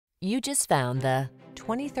You just found the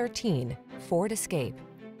 2013 Ford Escape.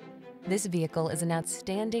 This vehicle is an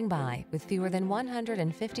outstanding buy with fewer than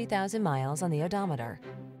 150,000 miles on the odometer.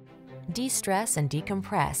 De-stress and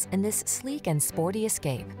decompress in this sleek and sporty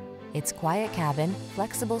Escape. Its quiet cabin,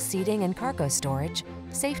 flexible seating and cargo storage,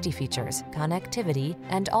 safety features, connectivity,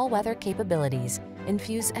 and all-weather capabilities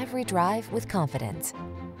infuse every drive with confidence.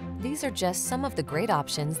 These are just some of the great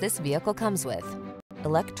options this vehicle comes with: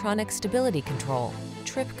 electronic stability control,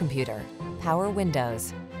 trip computer, power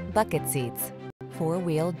windows, bucket seats,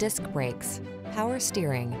 four-wheel disc brakes, power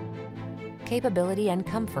steering. Capability and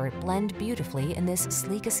comfort blend beautifully in this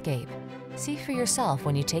sleek Escape. See for yourself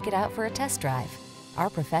when you take it out for a test drive. Our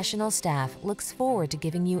professional staff looks forward to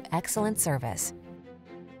giving you excellent service.